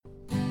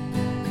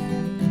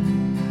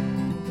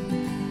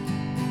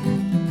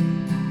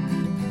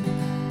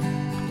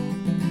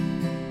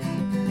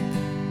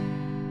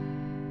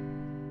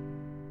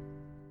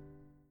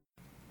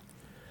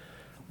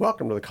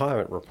Welcome to the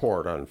Climate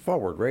Report on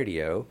Forward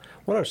Radio,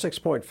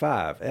 106.5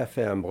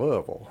 FM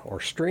Louisville, or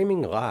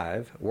streaming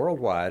live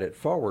worldwide at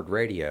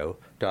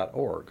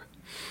forwardradio.org.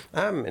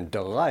 I'm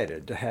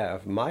delighted to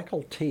have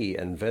Michael T.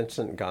 and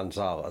Vincent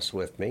Gonzalez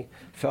with me,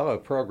 fellow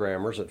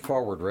programmers at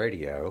Forward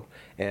Radio,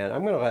 and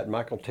I'm going to let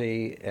Michael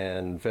T.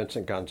 and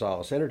Vincent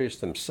Gonzalez introduce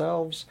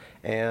themselves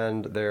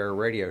and their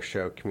radio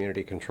show,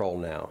 Community Control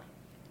Now.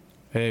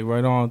 Hey,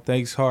 right on.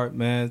 Thanks, Hart,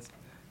 man.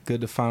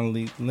 Good to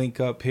finally link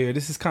up here.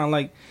 This is kind of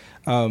like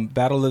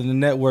Battle of the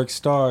Network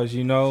Stars,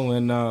 you know,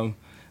 and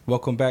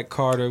Welcome Back,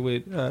 Carter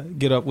with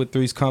Get Up with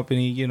Three's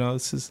Company. You know,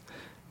 this is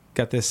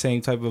got that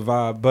same type of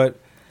vibe. But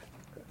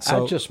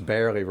I just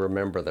barely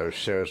remember those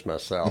shows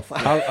myself.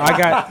 I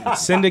got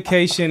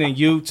syndication and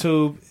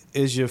YouTube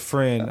is your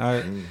friend.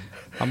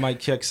 I might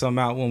check some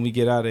out when we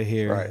get out of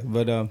here. Right.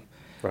 But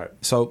right.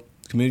 So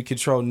Community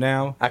Control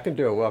Now. I can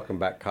do a Welcome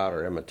Back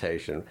Cotter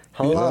imitation.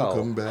 Hello,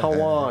 Welcome back.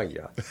 How are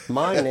you?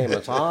 My name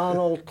is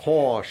Arnold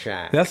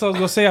Korshak. That's what I was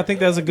gonna say. I think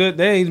that's a good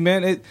day,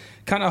 man. It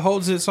kind of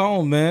holds its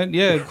own, man.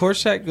 Yeah,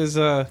 Korshak is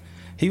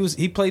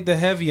he played the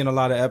heavy in a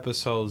lot of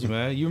episodes,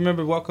 man. You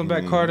remember Welcome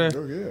Back, Carter?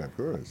 Oh yeah, of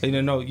course.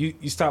 You know,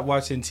 you stopped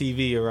watching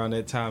TV around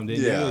that time,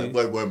 didn't you? Yeah,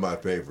 what one of my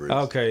favorites.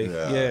 Okay,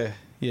 yeah.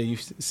 You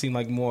seem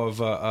like more of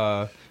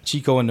a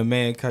Chico and the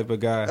Man type of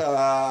guy.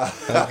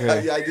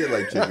 Okay. Yeah, I did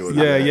like Chico and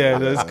the Man. Yeah,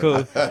 that's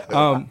cool.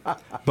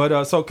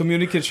 But so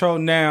Community Control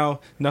Now,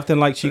 nothing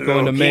like Chico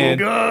and the Man.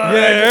 Good. Yeah,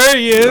 there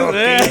he is.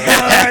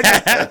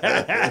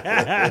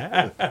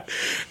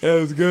 That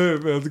was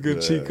good, man. That was a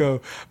good Chico.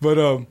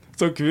 But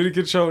so Community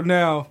Control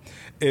Now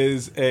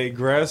is a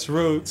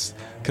grassroots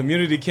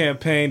community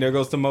campaign. There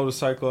goes the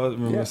motorcycle. I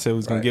remember I said we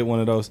was gonna get one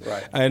of those.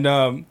 Right.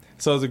 And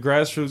so it's a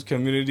grassroots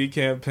community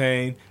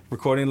campaign,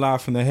 recording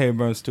live from the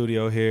Hayburn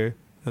studio here.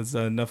 There's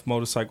enough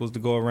motorcycles to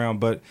go around,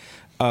 but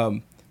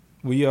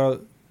we are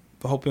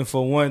hoping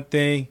for one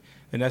thing,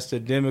 and that's the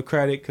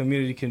democratic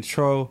community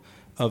control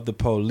of the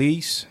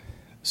police.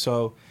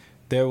 So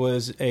there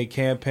was a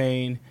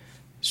campaign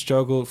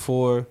struggled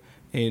for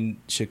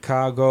in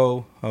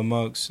Chicago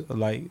amongst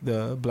like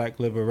the Black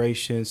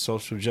liberation,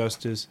 social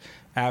justice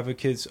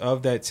advocates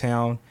of that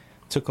town.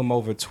 Took them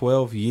over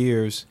 12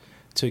 years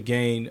to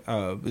gain.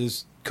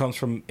 This comes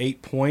from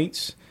 8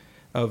 points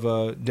of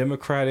a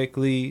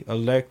democratically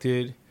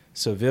elected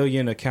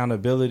civilian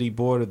accountability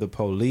board of the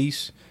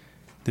police.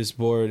 This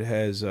board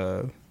has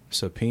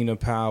subpoena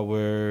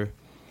power,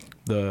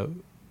 the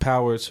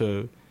power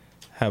to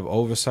have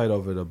oversight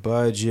over the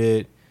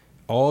budget,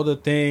 all the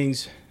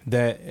things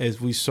that,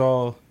 as we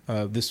saw,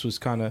 this was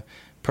kind of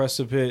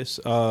precipice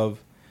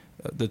of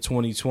the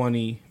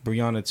 2020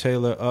 Breonna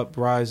Taylor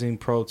uprising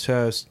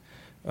protest.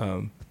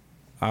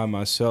 I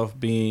myself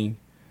being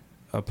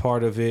a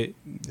part of it,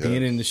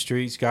 being in the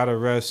streets, got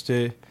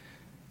arrested.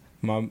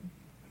 My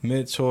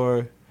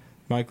mentor,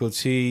 Michael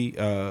T.,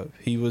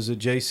 he was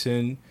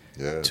adjacent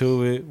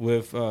to it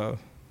with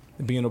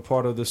being a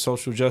part of the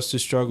social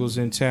justice struggles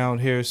in town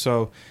here.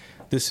 So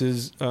this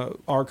is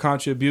our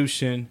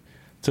contribution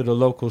to the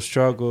local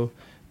struggle.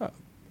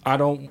 I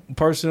don't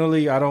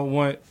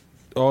want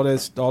all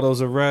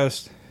those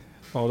arrests,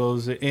 all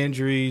those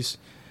injuries,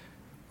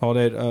 all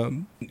that.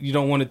 You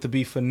don't want it to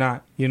be for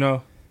naught, you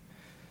know.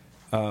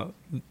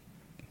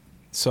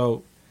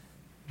 So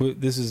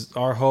this is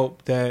our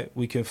hope that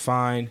we can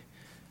find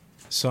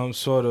some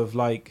sort of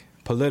like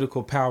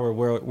political power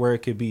where it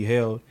could be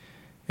held.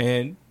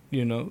 And,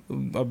 you know,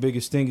 our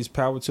biggest thing is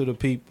power to the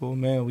people,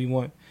 man. We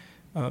want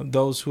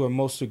those who are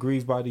most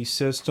aggrieved by these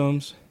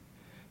systems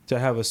to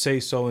have a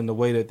say-so in the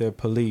way that they're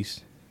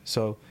policed.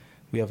 So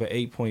we have an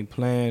 8-point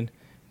plan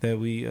that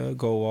we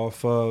go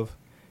off of,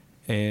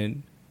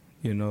 and,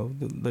 you know,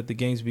 let the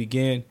games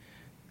begin.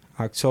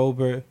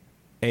 October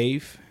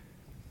 8th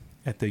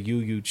at the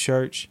UU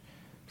Church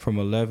from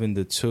 11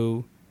 to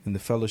 2 in the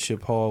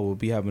Fellowship Hall. We'll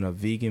be having a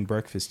vegan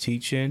breakfast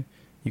teach-in.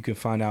 You can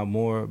find out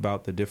more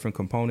about the different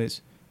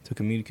components to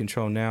Community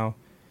Control Now.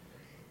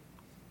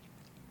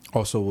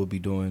 Also, we'll be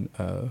doing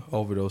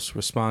overdose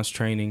response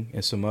training,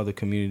 and some other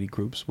community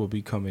groups will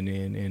be coming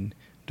in and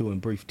doing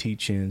brief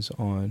teach-ins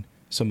on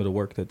some of the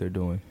work that they're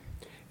doing.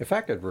 If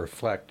I could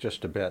reflect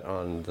just a bit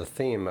on the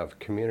theme of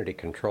Community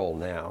Control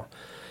Now,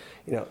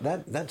 you know,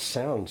 that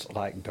sounds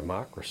like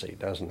democracy,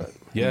 doesn't it?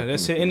 Yeah,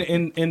 that's it.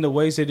 In the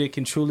ways that it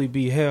can truly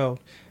be held.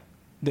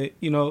 That,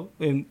 you know,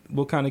 and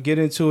we'll kind of get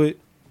into it,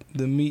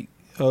 the meat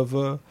of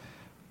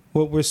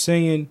what we're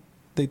saying.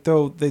 They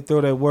throw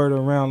that word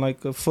around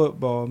like a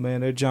football,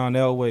 man. They're John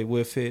Elway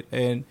with it,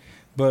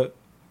 but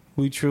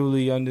we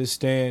truly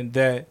understand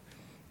that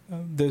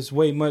there's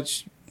way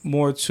much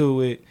more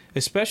to it,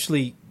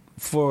 especially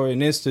for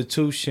an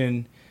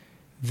institution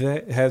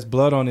that has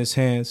blood on its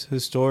hands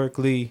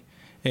historically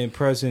and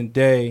present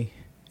day.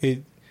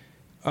 It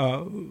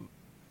in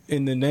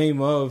the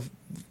name of,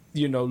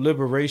 you know,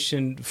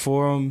 liberation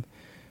forum,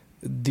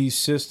 these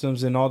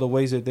systems and all the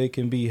ways that they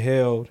can be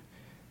held.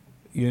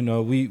 You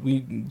know,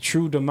 we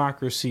true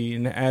democracy,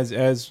 and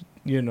as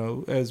you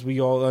know, as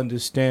we all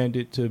understand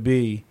it to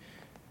be,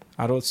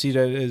 I don't see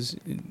that as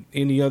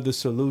any other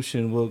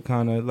solution will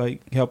kind of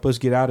like help us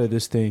get out of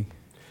this thing.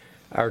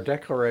 Our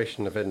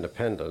Declaration of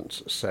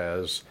Independence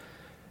says,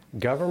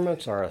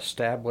 governments are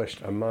established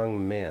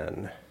among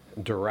men,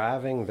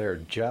 deriving their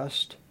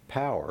just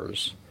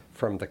powers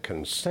from the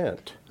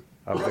consent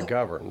of the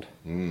governed.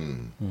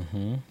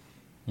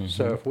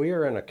 So if we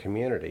are in a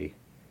community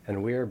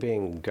and we are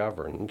being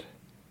governed,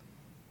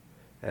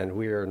 and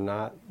we are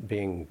not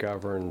being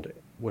governed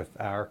with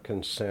our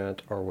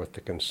consent or with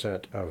the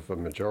consent of a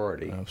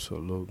majority,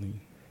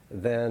 absolutely,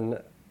 then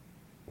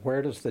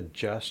where does the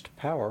just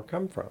power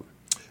come from?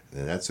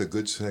 And that's a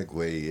good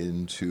segue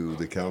into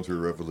the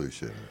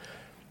counter-revolution.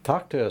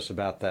 Talk to us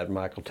about that,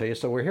 Michael T.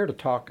 So we're here to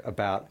talk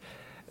about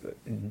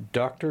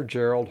Dr.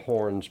 Gerald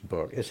Horne's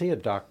book. Is he a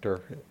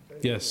doctor?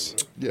 Yes.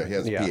 Yeah, he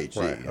has a PhD.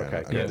 Right. Okay.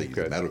 I don't think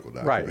he's a medical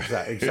doctor. Right.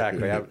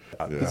 Exactly.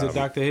 He's a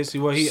doctor of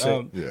history. Well,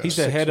 he's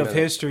the head of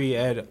history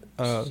at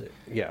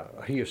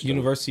Houston.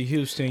 University of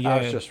Houston. Yeah.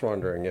 I was just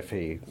wondering if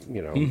he,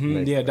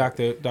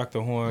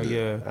 Dr. Horne.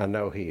 Yeah. I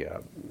know he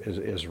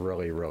is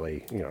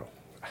really,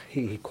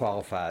 he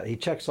qualified. He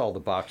checks all the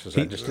boxes.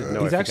 I just didn't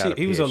know if he got a PhD.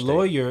 He was a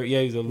lawyer.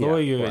 Yeah, he's a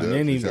lawyer, and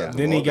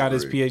then he got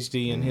his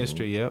PhD in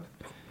history. Yep.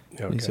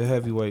 Okay. He's a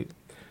heavyweight.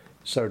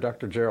 So,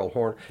 Dr. Gerald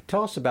Horne,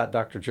 tell us about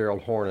Dr.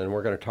 Gerald Horne, and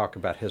we're going to talk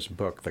about his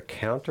book, The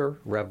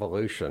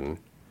Counter-Revolution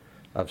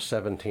of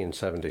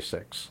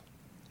 1776.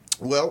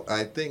 Well,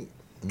 I think,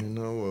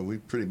 we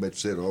pretty much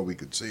said all we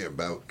could say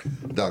about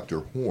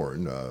Dr.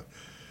 Horne.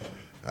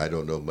 I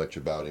don't know much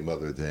about him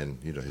other than,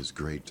 his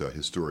great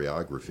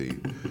historiography.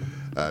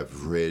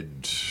 I've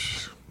read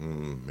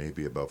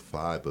maybe about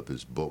 5 of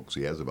his books.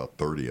 He has about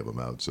 30 of them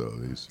out, so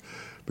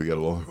we got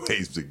a long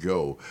ways to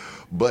go.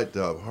 But,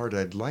 Hart,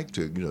 I'd like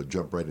to,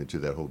 jump right into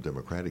that whole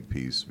Democratic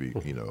piece,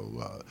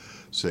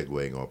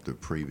 segueing off the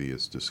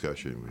previous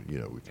discussion,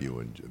 with you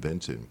and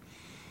Vincent,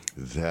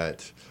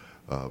 that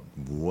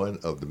one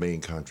of the main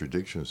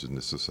contradictions in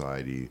the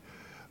society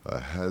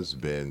has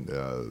been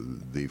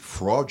the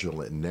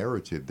fraudulent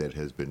narrative that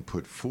has been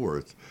put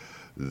forth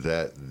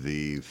that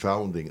the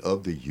founding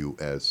of the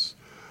U.S.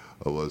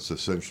 was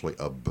essentially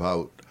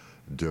about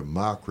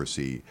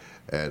democracy.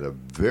 And a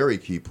very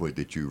key point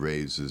that you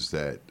raise is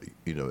that,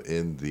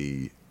 in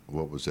the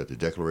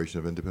Declaration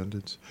of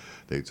Independence,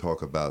 they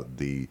talk about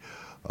the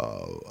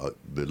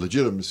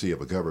legitimacy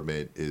of a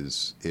government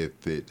is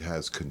if it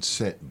has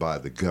consent by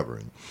the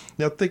governed.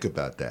 Now think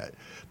about that.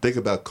 Think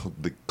about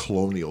the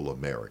colonial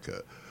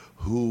America.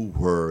 Who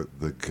were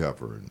the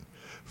governed?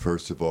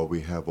 First of all,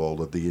 we have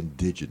all of the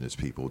indigenous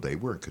people. They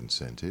weren't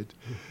consented.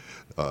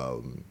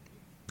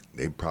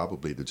 They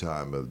probably at the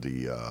time of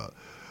the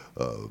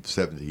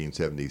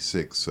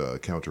 1776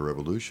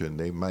 counter-revolution,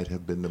 they might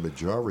have been the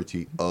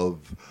majority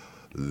of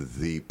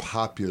the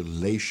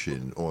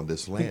population on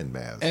this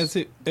landmass. As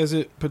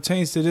it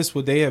pertains to this,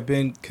 would they have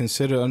been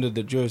considered under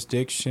the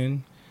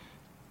jurisdiction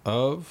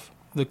of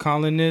the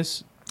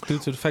colonists due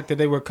to the fact that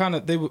they were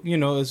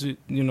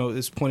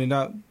as pointed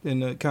out in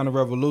the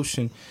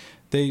counter-revolution,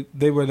 they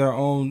were their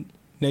own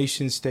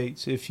nation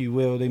states, if you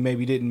will. They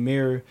maybe didn't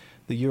mirror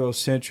the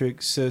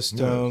Eurocentric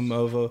system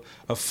of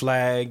a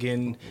flag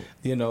and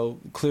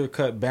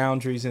clear-cut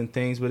boundaries and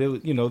things, but it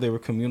was, they were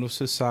communal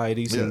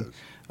societies. Yes.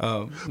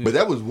 But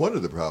that was one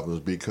of the problems,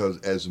 because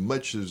as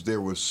much as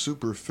there was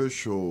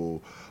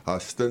superficial,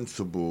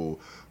 ostensible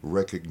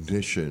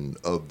recognition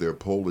of their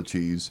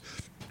polities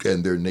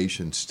and their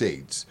nation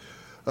states,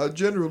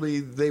 generally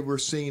they were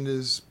seen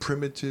as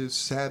primitive,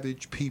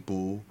 savage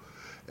people,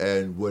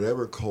 and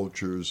whatever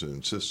cultures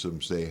and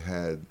systems they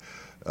had,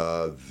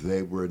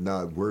 they were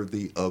not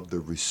worthy of the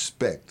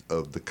respect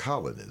of the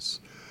colonists.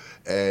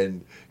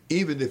 And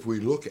even if we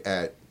look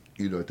at,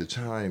 at the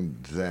time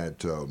that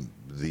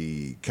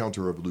the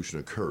counter-revolution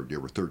occurred, there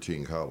were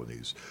 13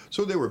 colonies.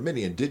 So there were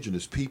many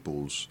indigenous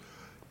peoples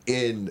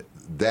in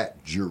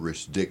that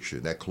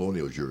jurisdiction, that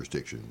colonial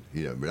jurisdiction,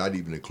 not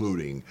even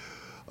including,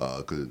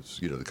 because,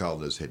 the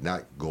colonists had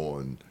not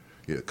gone,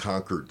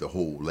 conquered the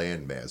whole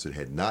landmass. It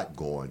had not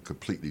gone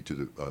completely to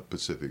the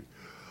Pacific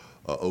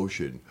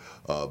Ocean,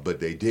 but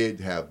they did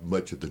have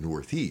much of the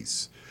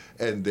Northeast,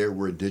 and there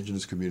were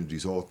indigenous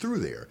communities all through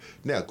there.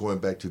 Now, going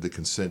back to the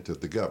consent of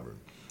the governed,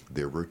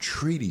 there were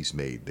treaties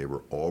made. They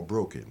were all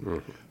broken.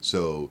 Mm-hmm.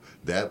 So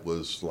that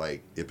was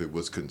like, if it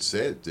was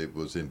consent, it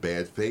was in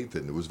bad faith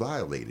and it was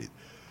violated.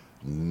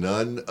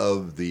 None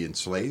of the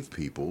enslaved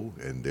people,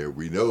 and there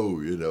we know,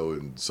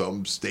 in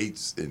some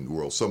states in the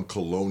world, some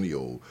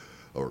colonial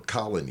or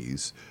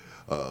colonies,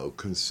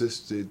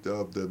 consisted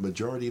of the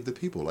majority of the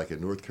people, like in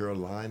North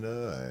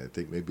Carolina, I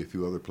think maybe a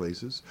few other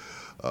places,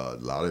 a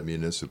lot of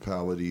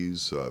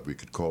municipalities, we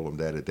could call them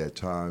that at that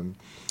time.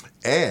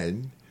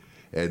 And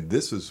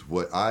this is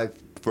what I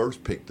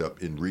first picked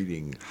up in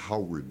reading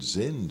Howard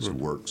Zinn's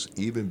works,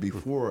 even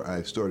before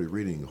I started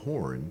reading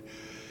Horne,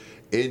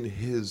 in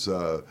his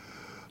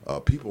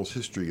People's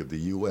History of the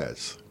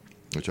U.S.,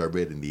 which I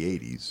read in the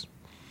 80s.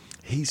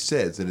 He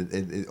says, and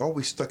it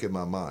always stuck in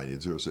my mind,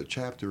 is there's a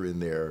chapter in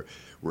there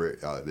where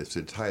it's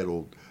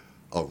entitled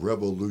 "A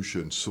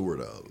Revolution,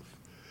 Sort of,"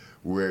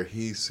 where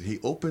he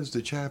opens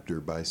the chapter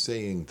by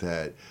saying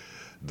that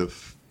the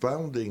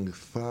founding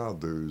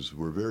fathers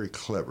were very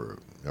clever.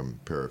 I'm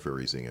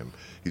paraphrasing him.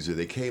 He said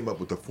they came up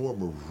with a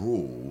form of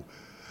rule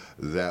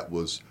that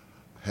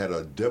had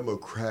a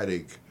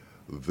democratic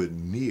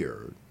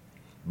veneer,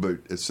 but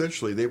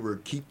essentially they were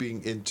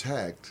keeping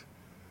intact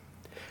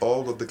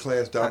all of the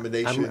class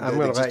domination I'm that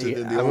going to existed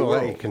in the I'm old going to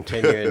let you world.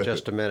 continue in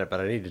just a minute, but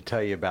I need to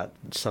tell you about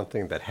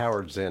something that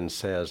Howard Zinn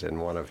says in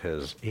one of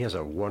his. He has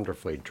a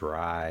wonderfully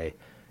dry,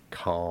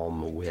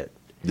 calm wit.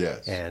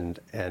 Yes. And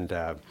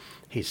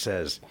he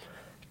says,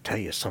 "Tell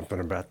you something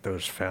about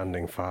those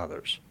founding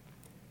fathers.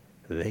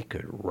 They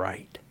could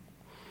write."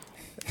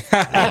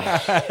 Yeah,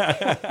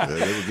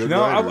 they were good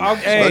No,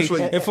 writers. hey,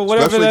 especially, and for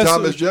whatever especially that's-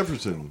 Thomas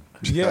Jefferson.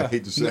 Yeah, I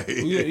hate to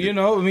say. you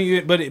know, I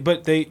mean,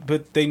 but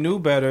they knew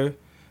better.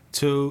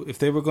 To if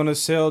they were going to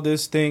sell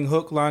this thing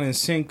hook, line, and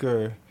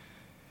sinker,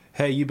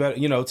 hey, you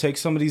better take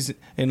some of these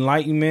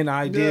Enlightenment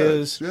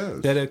ideas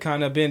Yes. that have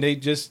kind of been they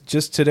just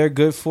to their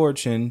good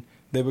fortune.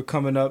 They were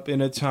coming up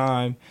in a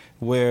time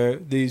where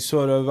these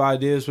sort of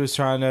ideas was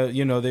trying to,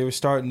 they were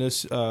starting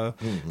to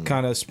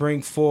kind of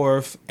spring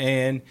forth,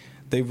 and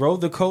they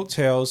rode the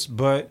coattails.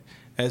 But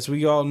as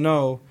we all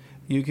know,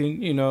 you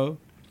can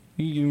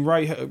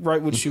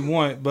write what you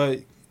want,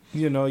 but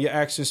your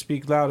actions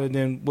speak louder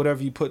than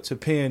whatever you put to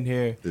pen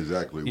here.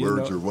 Exactly. You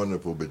Words know. are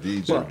wonderful, but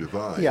deeds are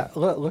divine. Yeah,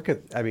 look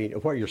at. I mean,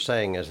 what you're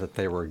saying is that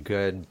they were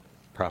good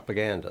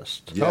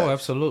propagandists. Yes. Oh,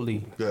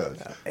 absolutely. Yes.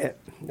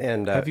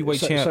 And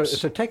Heavyweight so,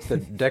 champs. So take the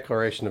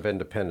Declaration of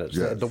Independence.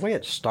 Yes. The way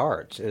it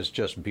starts is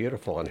just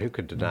beautiful, and who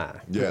could deny?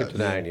 Who Yeah, could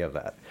deny yeah. any of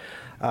that?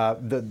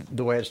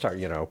 The way it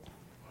starts,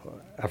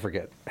 I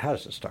forget. How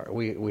does it start?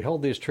 We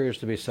hold these truths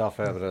to be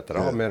self-evident that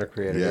all Yeah. men are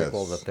created Yes.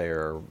 equal, that they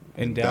are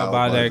Endowed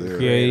by that their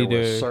created with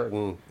creator.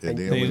 certain. And and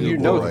they you only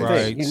know know the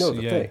rights. thing. You know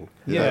the Yeah. thing.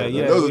 Yeah,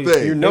 You yeah. know the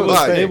thing. You know the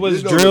Right. thing. It was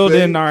You know the drilled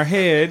thing. in our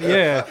head.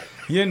 Yeah.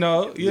 You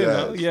know.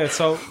 Yes. Yeah.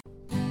 So.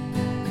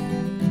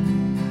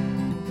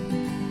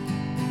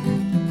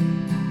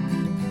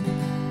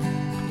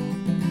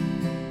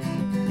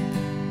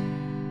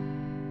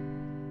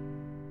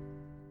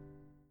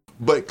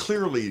 But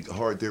clearly,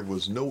 Hart, there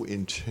was no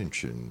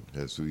intention,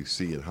 as we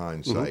see in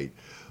hindsight,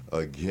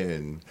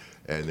 again,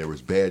 and there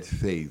was bad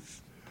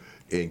faith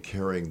in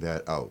carrying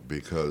that out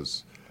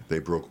because they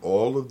broke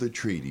all of the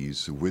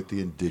treaties with the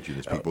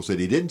indigenous people. So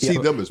they didn't see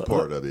them as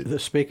part of it.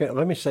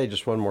 Let me say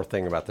just one more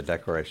thing about the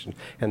Declaration,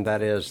 and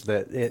that is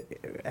that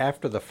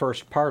after the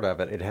first part of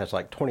it, it has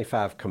like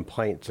 25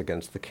 complaints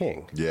against the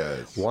king.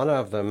 Yes. One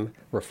of them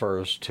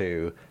refers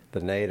to the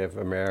Native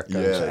Americans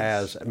Yes.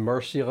 as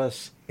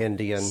merciless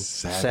Indian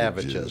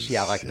savages.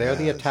 Yeah, like they're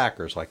the Yes.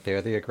 attackers, like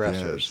they're the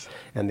aggressors. Yes.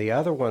 And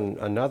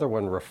another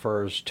one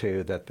refers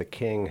to that the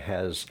king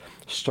has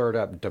stirred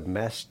up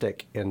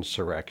domestic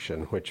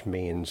insurrection, which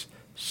means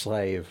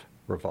slave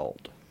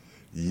revolt.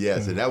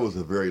 Yes, and that was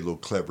a very little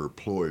clever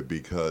ploy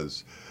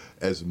because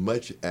as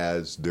much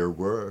as there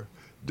were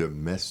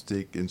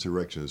domestic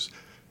insurrections,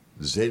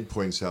 Zen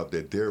points out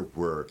that there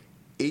were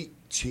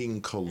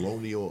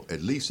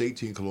at least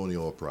 18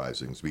 colonial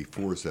uprisings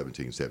before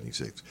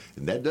 1776.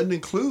 And that doesn't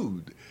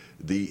include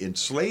the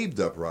enslaved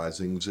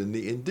uprisings and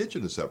the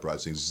indigenous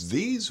uprisings.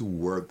 These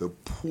were the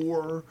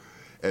poor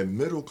and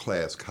middle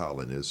class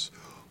colonists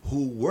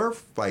who were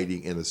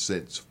fighting, in a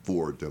sense,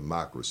 for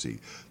democracy.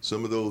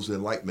 Some of those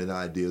Enlightenment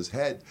ideas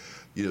had,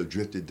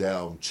 drifted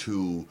down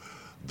to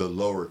the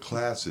lower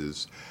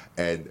classes,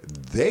 and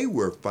they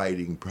were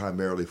fighting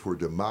primarily for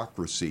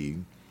democracy,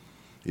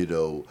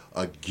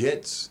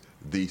 against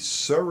the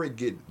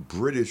surrogate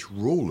British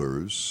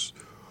rulers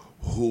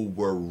who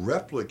were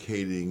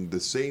replicating the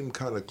same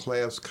kind of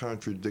class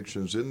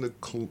contradictions in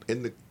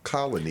the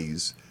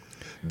colonies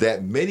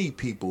that many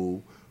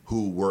people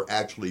who were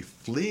actually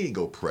fleeing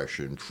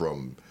oppression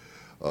from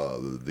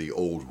the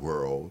old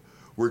world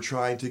were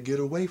trying to get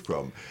away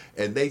from.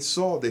 And they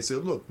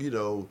said, look,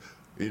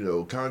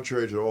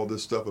 contrary to all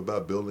this stuff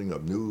about building a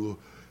new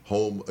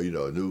home,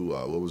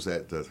 what was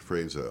that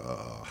phrase,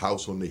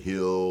 house on the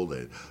hill,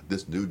 and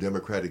this new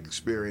democratic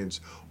experience,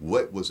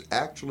 what was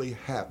actually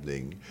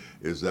happening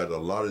is that a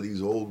lot of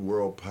these old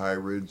world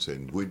pirates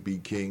and would-be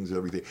kings and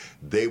everything,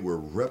 they were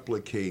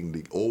replicating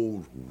the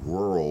old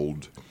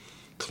world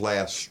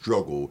class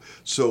struggle.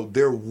 So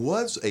there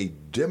was a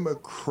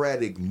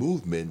democratic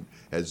movement,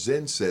 as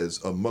Zen says,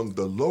 among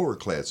the lower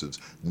classes,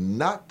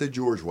 not the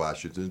George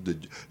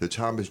Washingtons, the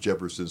Thomas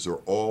Jeffersons, or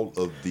all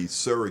of the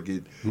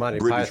surrogate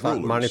British rulers.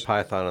 Monty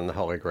Python and the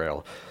Holy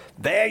Grail.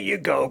 There you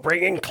go,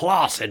 bringing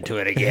Klaus into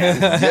it again.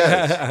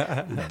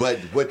 Yes. But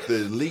what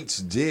the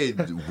elites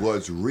did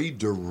was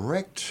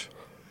redirect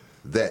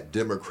that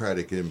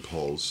democratic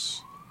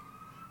impulse,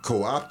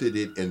 co-opted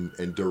it,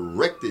 and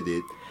directed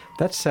it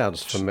That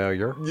sounds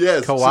familiar.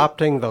 Yes.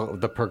 Co-opting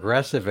the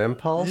progressive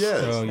impulse?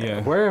 Yes. Oh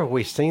yeah. Where have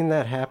we seen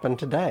that happen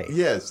today?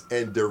 Yes,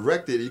 and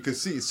directed, you could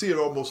see it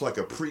almost like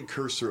a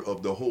precursor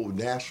of the whole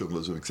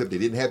nationalism, except they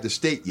didn't have the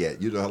state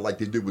yet. You know, like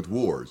they do with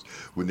wars.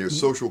 When there's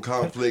social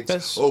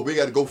conflicts, we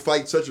got to go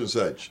fight such and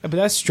such. But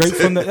that's straight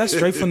from the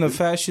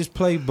fascist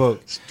playbook.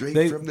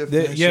 From the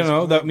fascist you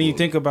know, I mean, you playbook.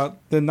 think about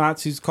the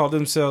Nazis call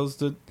themselves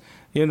the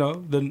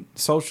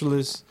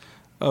socialists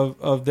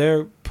of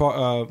their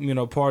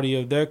party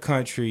of their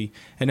country,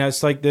 and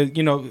that's like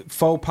the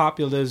faux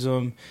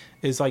populism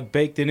is like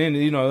baked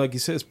in. Like you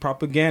said, it's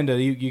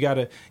propaganda. You got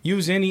to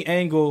use any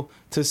angle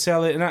to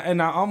sell it,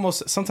 and I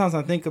almost sometimes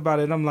I think about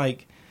it. I'm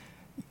like,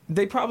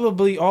 they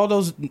probably all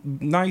those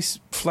nice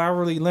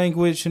flowery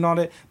language and all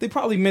that. They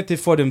probably meant it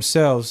for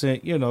themselves,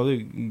 and the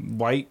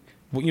white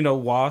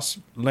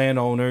WASP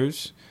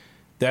landowners.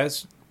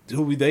 That's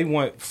who they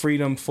want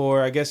freedom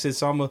for. I guess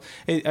it's almost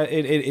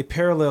it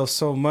parallels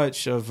so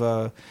much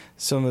of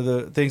some of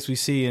the things we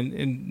see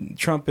in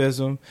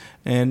Trumpism,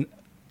 and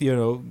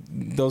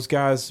those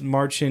guys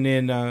marching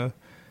in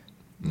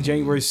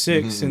January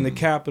 6th in the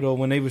Capitol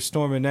when they were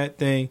storming that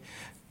thing.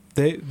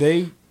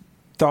 They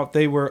thought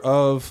they were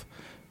of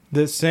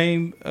the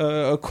same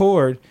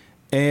accord,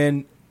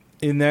 and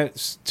in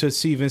that to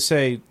even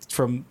say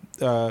from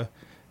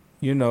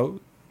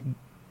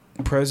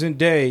present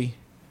day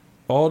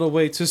all the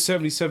way to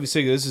 76.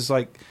 This is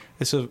like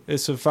it's a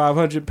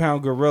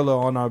 500-pound gorilla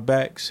on our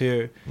backs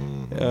here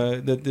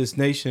that this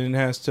nation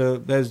has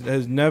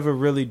never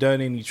really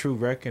done any true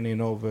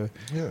reckoning over.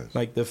 Yes.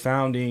 Like the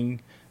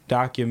founding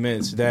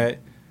documents that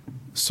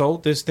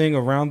sold this thing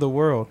around the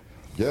world.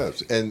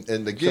 Yes,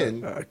 and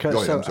again, go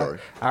ahead, I'm sorry.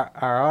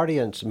 Our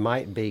audience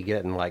might be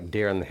getting like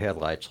deer in the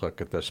headlights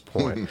look at this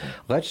point.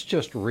 Let's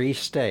just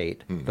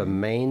restate the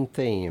main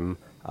theme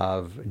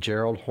of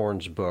Gerald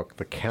Horne's book,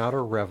 The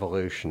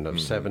Counter-Revolution of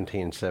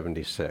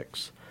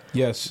 1776.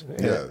 Yes.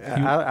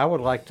 Yeah. I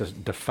would like to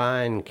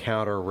define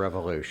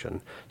counter-revolution.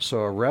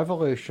 So a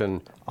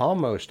revolution,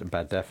 almost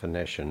by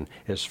definition,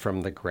 is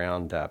from the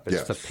ground up.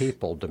 It's the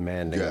people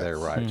demanding their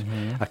rights.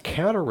 A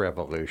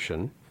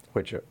counter-revolution,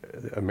 which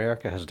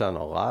America has done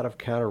a lot of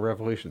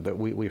counter-revolution. That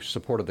we've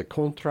supported the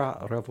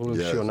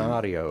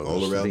Contra-Revolucionarios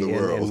all around the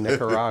world. in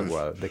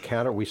Nicaragua.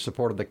 We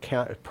supported the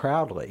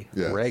proudly.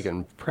 Yes.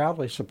 Reagan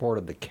proudly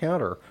supported the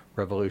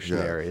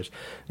counter-revolutionaries. Yes.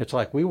 It's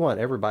like we want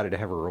everybody to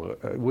have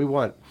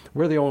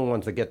we're the only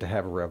ones that get to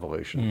have a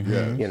revolution.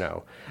 Yes.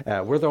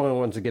 We're the only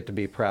ones that get to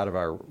be proud of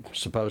our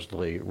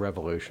supposedly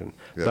revolution.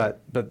 Yeah.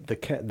 But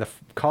the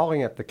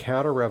calling it the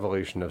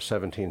counter-revolution of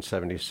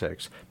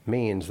 1776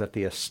 means that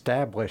the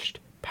established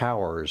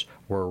powers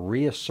were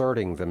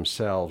reasserting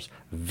themselves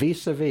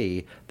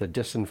vis-a-vis the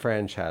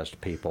disenfranchised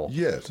people.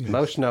 Yes.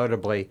 Most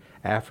notably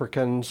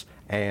Africans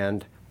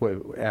and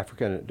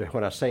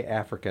when I say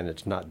African,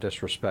 it's not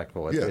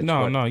disrespectful. It's We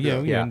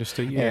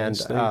understood. Yeah,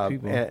 enslaved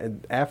people.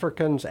 And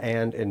Africans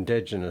and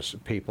indigenous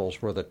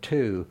peoples were the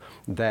two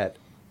that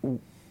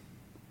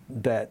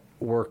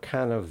were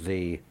kind of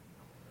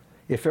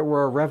if it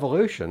were a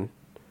revolution,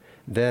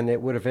 then it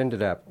would have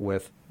ended up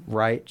with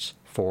rights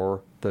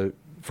for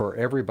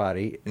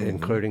everybody,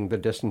 including the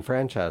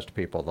disenfranchised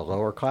people, the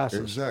lower classes.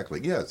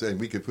 Exactly, yes. And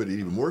we could put it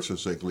even more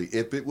succinctly.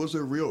 If it was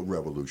a real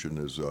revolution,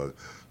 as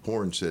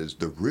Horne says,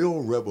 the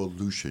real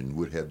revolution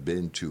would have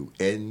been to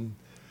end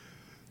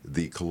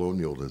the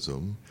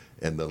colonialism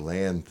and the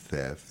land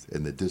theft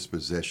and the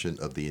dispossession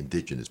of the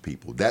indigenous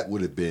people. That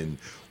would have been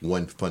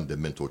one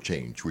fundamental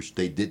change, which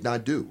they did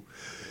not do.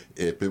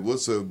 If it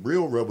was a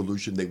real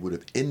revolution, they would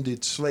have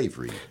ended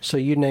slavery. So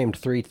you named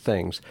three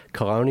things: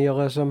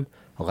 colonialism,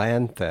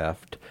 land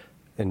theft,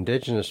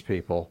 indigenous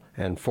people,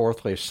 and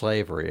fourthly,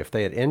 slavery. If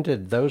they had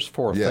ended those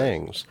four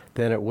things,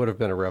 then it would have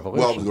been a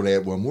revolution. Well, I was going to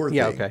add one more thing.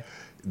 Yeah, okay.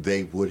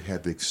 They would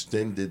have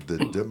extended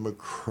the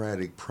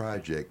democratic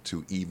project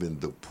to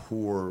even the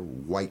poor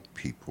white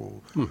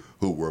people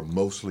who were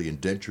mostly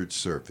indentured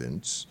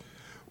servants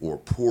or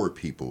poor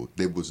people.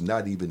 It was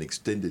not even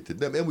extended to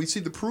them. And we see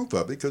the proof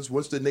of it because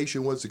once the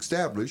nation was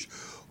established,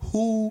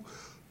 who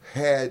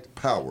had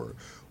power?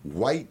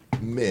 White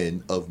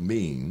men of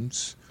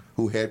means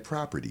who had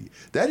property.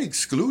 That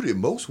excluded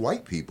most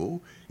white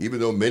people,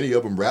 even though many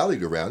of them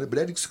rallied around it, but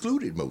that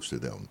excluded most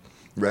of them,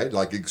 right?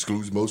 Like it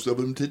excludes most of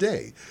them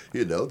today.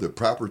 The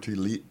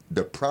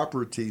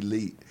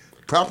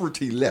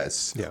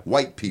property-less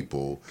white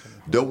people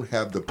don't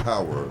have the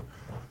power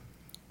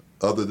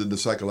other than the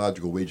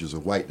psychological wages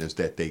of whiteness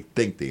that they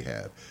think they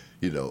have.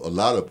 A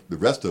lot of the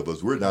rest of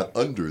us, we're not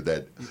under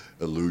that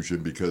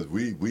illusion because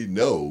we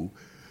know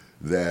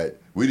that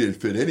we didn't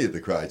fit any of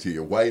the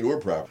criteria, white or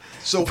proper.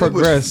 So it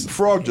was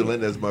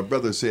fraudulent, as my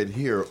brother said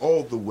here,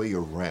 all the way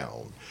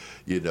around.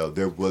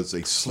 There was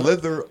a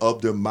slither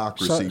of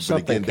democracy,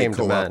 but again, they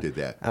co-opted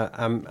that.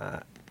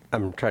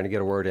 I'm trying to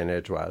get a word in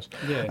edgewise.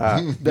 Yeah,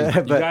 you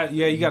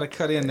got to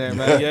cut in there,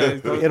 man.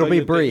 Yeah, it'll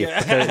be brief.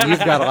 Because you've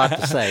got a lot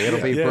to say.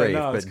 It'll be brief.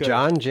 No, but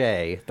John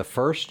Jay, the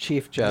first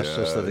Chief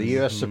Justice of the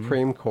U.S.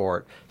 Supreme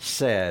Court,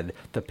 said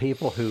the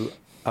people who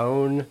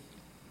own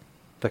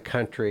the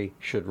country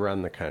should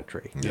run the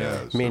country.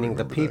 Yes, I Meaning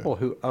the remember people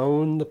who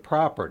own the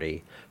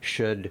property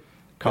should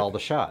call the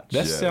shots.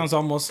 That Yeah. sounds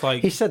almost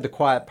like He said the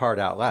quiet part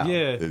out loud.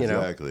 Yeah. you know?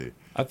 Exactly.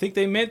 I think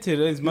they meant it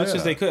as much as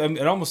Yeah. they could. I mean,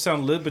 it almost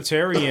sounded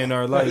libertarian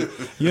or like,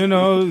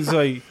 it's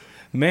like,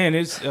 man,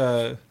 it's,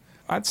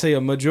 I'd say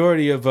a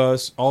majority of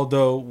us,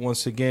 although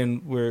once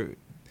again, we're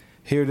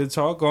here to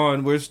talk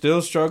on, we're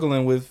still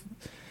struggling with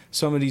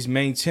some of these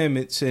main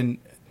tenets, and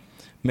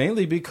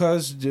mainly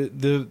because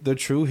the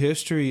true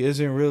history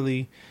isn't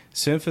really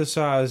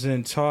synthesized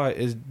and taught.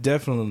 It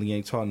definitely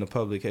ain't taught in the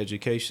public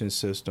education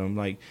system.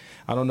 Like,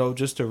 I don't know,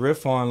 just to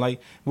riff on, like,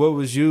 what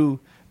was you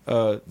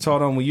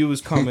taught on when you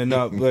was coming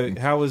up? But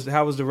how was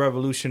the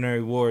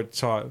Revolutionary War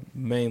taught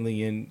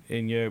mainly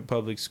in your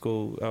public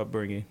school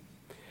upbringing?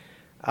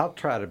 I'll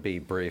try to be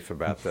brief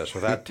about this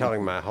without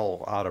telling my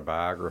whole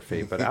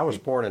autobiography, but I was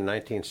born in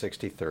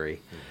 1963,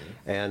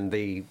 and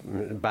the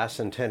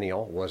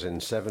bicentennial was in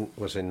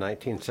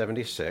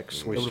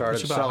 1976. We It would've started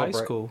put you about high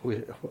celebrate- school.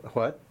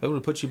 What? It would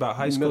have put you about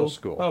high school? Middle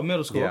school. Oh,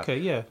 middle school. Yeah. Okay,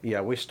 yeah.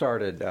 Yeah, we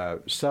started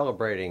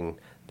celebrating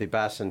the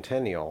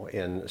bicentennial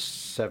in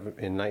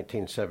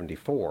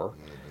 1974.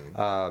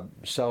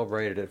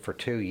 Celebrated it for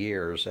 2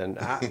 years, and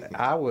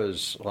I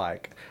was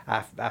like,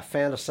 I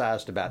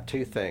fantasized about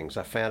two things.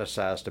 I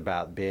fantasized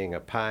about being a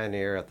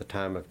pioneer at the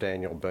time of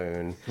Daniel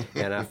Boone,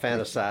 and I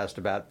fantasized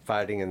about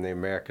fighting in the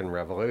American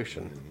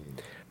Revolution.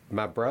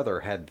 My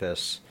brother had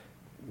this,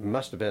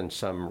 must have been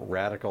some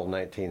radical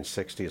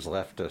 1960s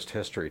leftist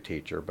history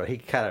teacher, but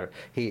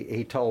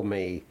he told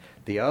me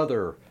the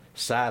other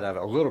side of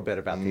it, a little bit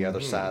about the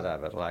other side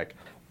of it. Like,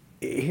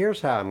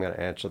 here's how I'm going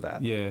to answer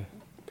that. Yeah.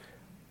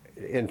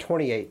 In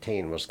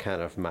 2018 was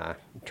kind of my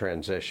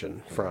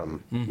transition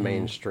from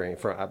mainstream.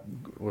 I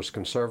was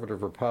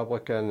conservative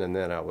Republican, and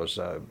then I was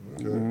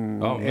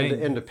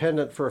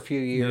independent for a few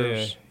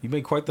years. Yeah. You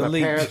made quite the My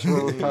leap. parents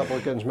were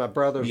Republicans. My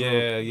brothers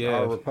Yeah.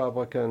 are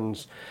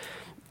Republicans,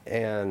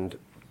 and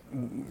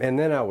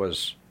then I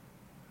was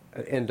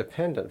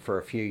independent for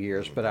a few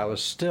years, but I was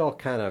still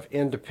kind of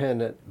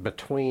independent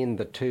between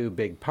the two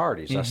big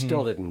parties. I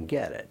still didn't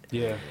get it.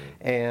 Yeah.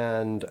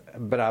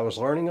 But I was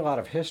learning a lot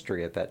of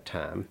history at that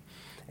time,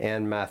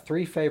 and my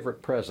three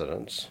favorite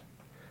presidents,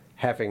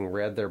 having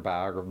read their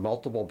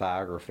multiple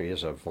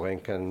biographies of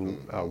Lincoln,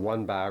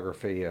 one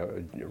biography,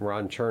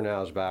 Ron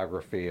Chernow's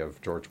biography of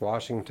George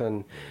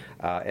Washington,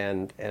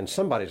 and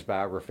somebody's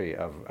biography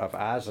of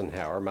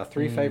Eisenhower. My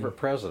three favorite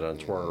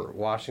presidents were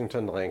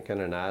Washington,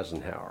 Lincoln, and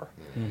Eisenhower.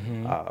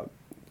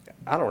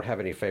 I don't have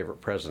any favorite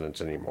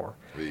presidents anymore.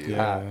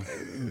 Yeah.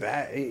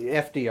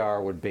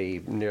 FDR would be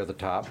near the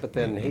top, but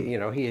then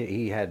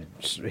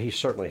he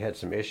certainly had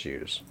some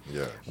issues.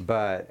 Yeah.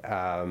 But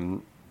I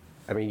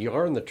mean, you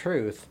learn the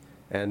truth,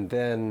 and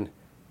then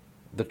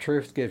the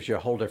truth gives you a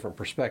whole different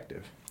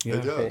perspective. Yeah.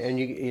 It does. And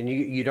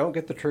you don't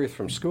get the truth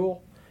from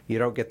school. You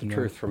don't get the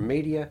truth from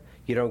media.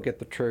 You don't get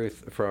the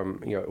truth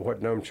from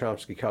what Noam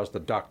Chomsky calls the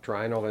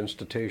doctrinal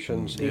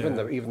institutions.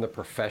 Even the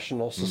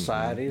professional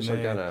societies are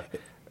Man. gonna.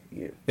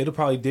 It'll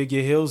probably dig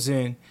your heels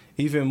in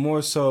even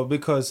more so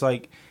because,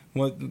 like,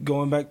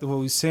 going back to what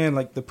we were saying,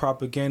 like the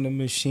propaganda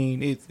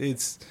machine,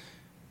 it's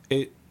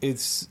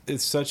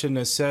such a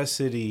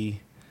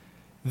necessity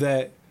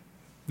that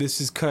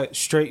this is cut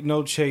straight,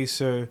 no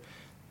chaser.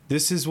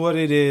 This is what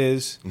it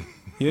is.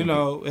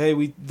 Hey,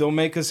 we don't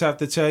make us have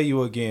to tell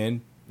you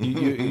again.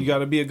 You got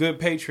to be a good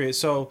patriot.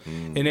 So,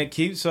 and it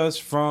keeps us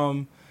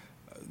from,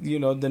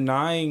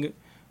 denying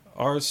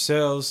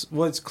ourselves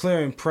what's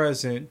clear and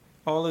present.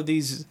 All of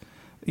these,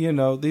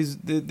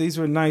 these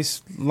were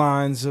nice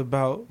lines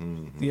about,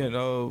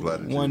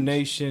 Platitudes. one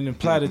nation and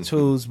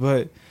platitudes,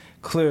 but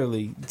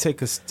clearly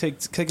take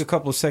a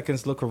couple of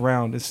seconds, look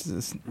around.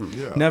 It's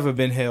never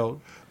been held.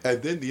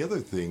 And then the other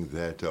thing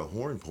that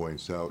Horn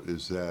points out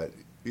is that,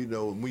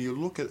 when you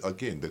look at,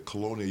 again, the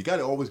colonial, you got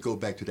to always go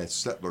back to that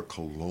settler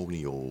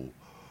colonial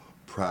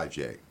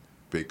project,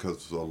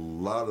 because a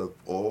lot of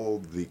all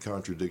the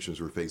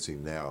contradictions we're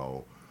facing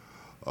now,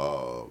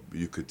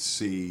 you could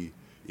see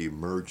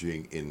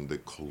emerging in the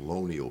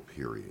colonial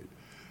period.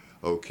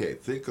 Okay,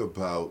 think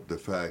about the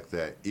fact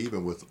that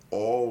even with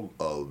all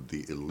of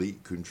the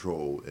elite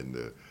control and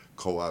the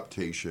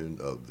co-optation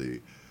of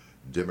the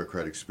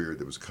democratic spirit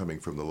that was coming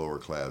from the lower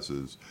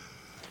classes,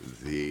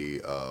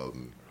 the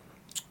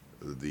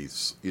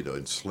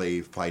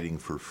enslaved fighting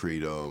for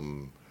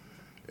freedom,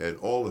 and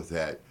all of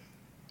that,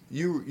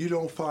 you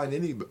don't find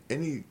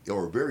any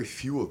or very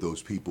few of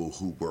those people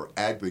who were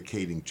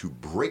advocating to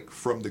break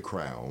from the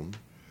crown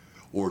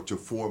or to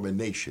form a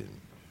nation.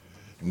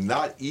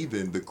 Not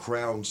even the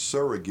crown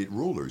surrogate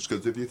rulers,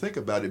 because if you think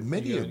about it,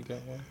 many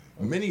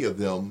of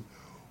them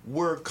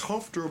were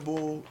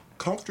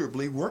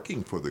comfortably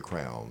working for the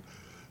crown.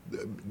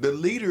 The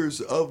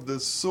leaders of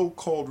the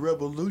so-called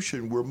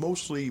revolution were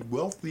mostly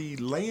wealthy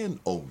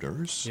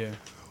landowners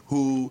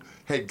who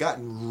had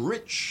gotten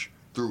rich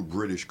through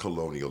British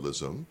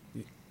colonialism,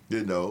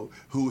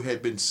 who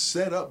had been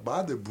set up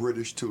by the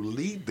British to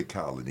lead the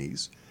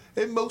colonies,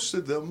 and most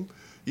of them,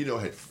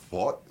 had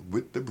fought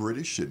with the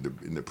British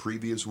in the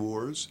previous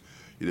wars.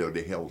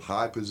 They held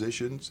high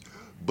positions.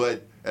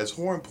 But as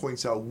Horn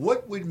points out,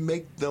 what would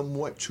make them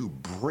want to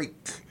break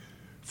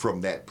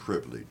from that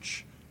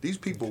privilege? These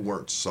people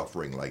weren't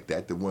suffering like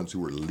that, the ones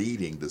who were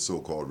leading the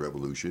so-called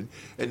revolution.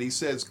 And he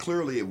says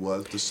clearly it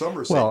was the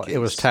Somerset case. It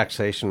was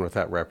taxation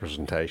without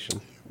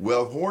representation.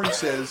 Well, Horn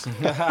says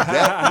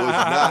that was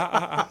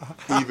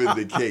not even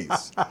the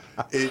case.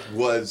 It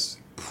was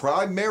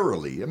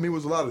primarily, it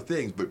was a lot of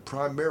things, but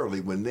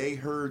primarily when they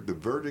heard the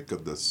verdict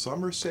of the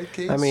Somerset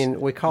case.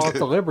 We call it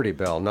the Liberty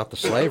Bell, not the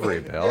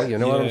Slavery Bell. You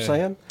know what I'm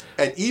saying?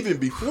 And even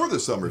before the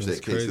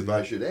Somerset case, crazy. if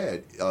I should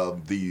add,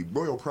 the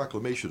Royal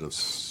Proclamation of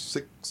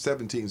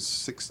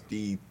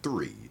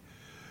 1763,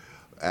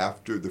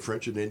 after the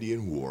French and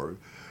Indian War,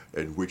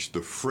 in which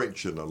the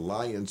French, in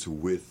alliance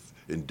with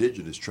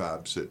indigenous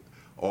tribes, had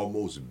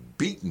almost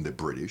beaten the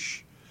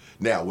British.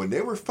 Now, when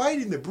they were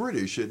fighting the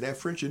British in that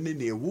French and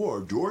Indian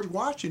War, George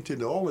Washington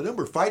and all of them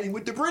were fighting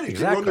with the British.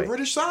 Exactly. They were on the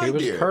British side He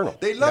was there. colonel.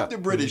 They loved the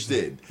British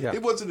then. Yeah.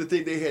 It wasn't a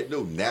thing. They had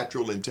no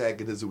natural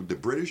antagonism with the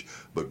British.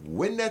 But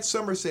when that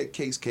Somerset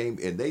case came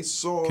and they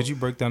saw... Could you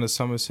break down the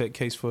Somerset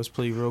case for us,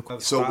 please, real quick?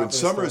 So when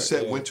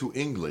Somerset went to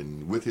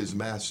England with his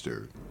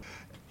master,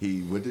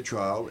 he went to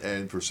trial,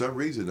 and for some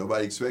reason,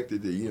 nobody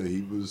expected that,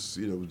 he was,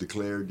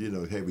 declared,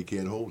 hey, we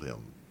can't hold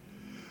him.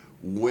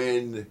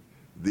 When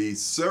the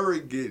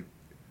surrogate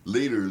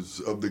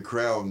leaders of the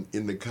crown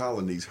in the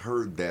colonies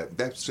heard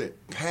that sent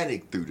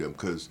panic through them,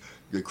 because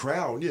the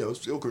crown,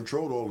 still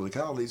controlled all of the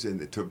colonies, and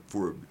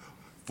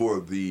for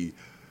the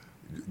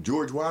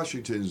George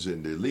Washington's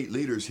and the elite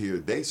leaders here,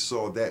 they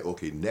saw that,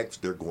 okay,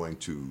 next they're going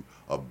to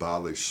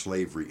abolish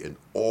slavery in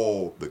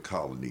all the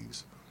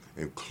colonies,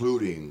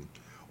 including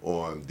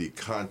on the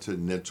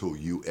continental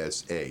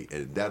USA,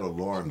 and that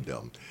alarmed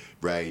them,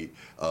 right?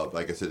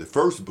 Like I said, the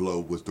first blow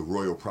was the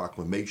Royal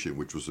Proclamation,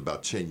 which was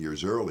about 10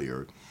 years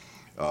earlier,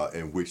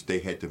 in which they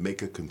had to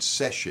make a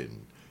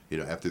concession,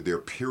 after their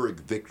Pyrrhic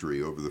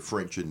victory over the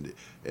French and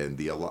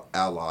the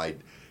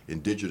allied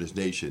indigenous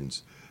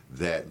nations,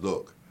 that,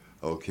 look,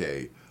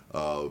 okay,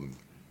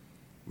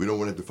 we don't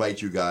want to have to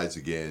fight you guys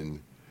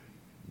again.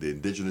 The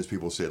indigenous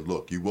people said,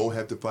 look, you won't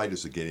have to fight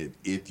us again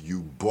if you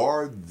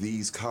bar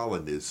these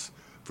colonists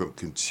from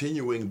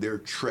continuing their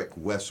trek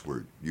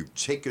westward. You've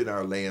taken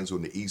our lands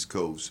on the East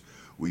Coast.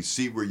 We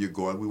see where you're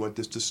going. We want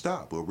this to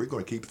stop. Well, we're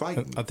going to keep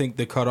fighting. I think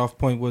the cutoff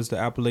point was the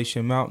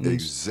Appalachian Mountains.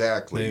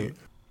 Exactly.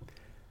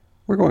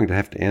 We're going to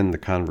have to end the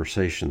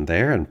conversation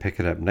there and pick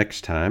it up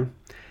next time.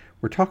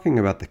 We're talking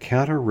about the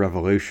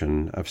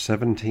Counter-Revolution of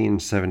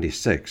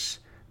 1776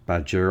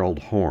 by Gerald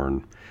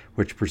Horne,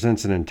 which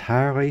presents an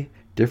entirely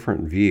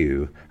different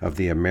view of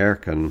the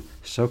American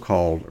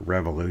so-called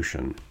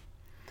revolution.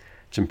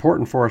 It's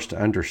important for us to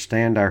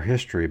understand our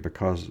history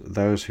because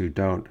those who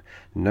don't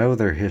know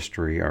their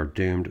history are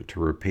doomed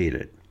to repeat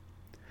it.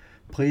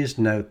 Please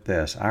note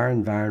this, our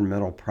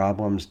environmental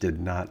problems did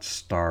not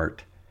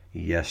start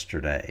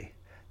yesterday.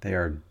 They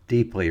are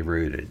deeply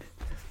rooted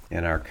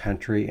in our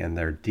country, and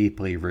they're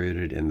deeply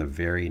rooted in the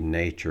very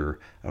nature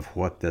of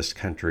what this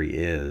country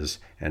is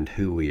and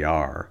who we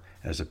are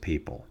as a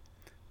people.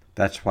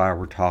 That's why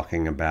we're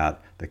talking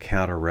about the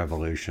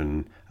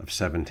Counter-Revolution of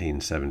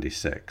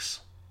 1776.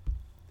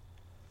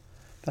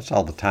 That's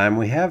all the time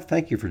we have.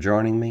 Thank you for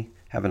joining me.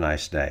 Have a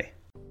nice day.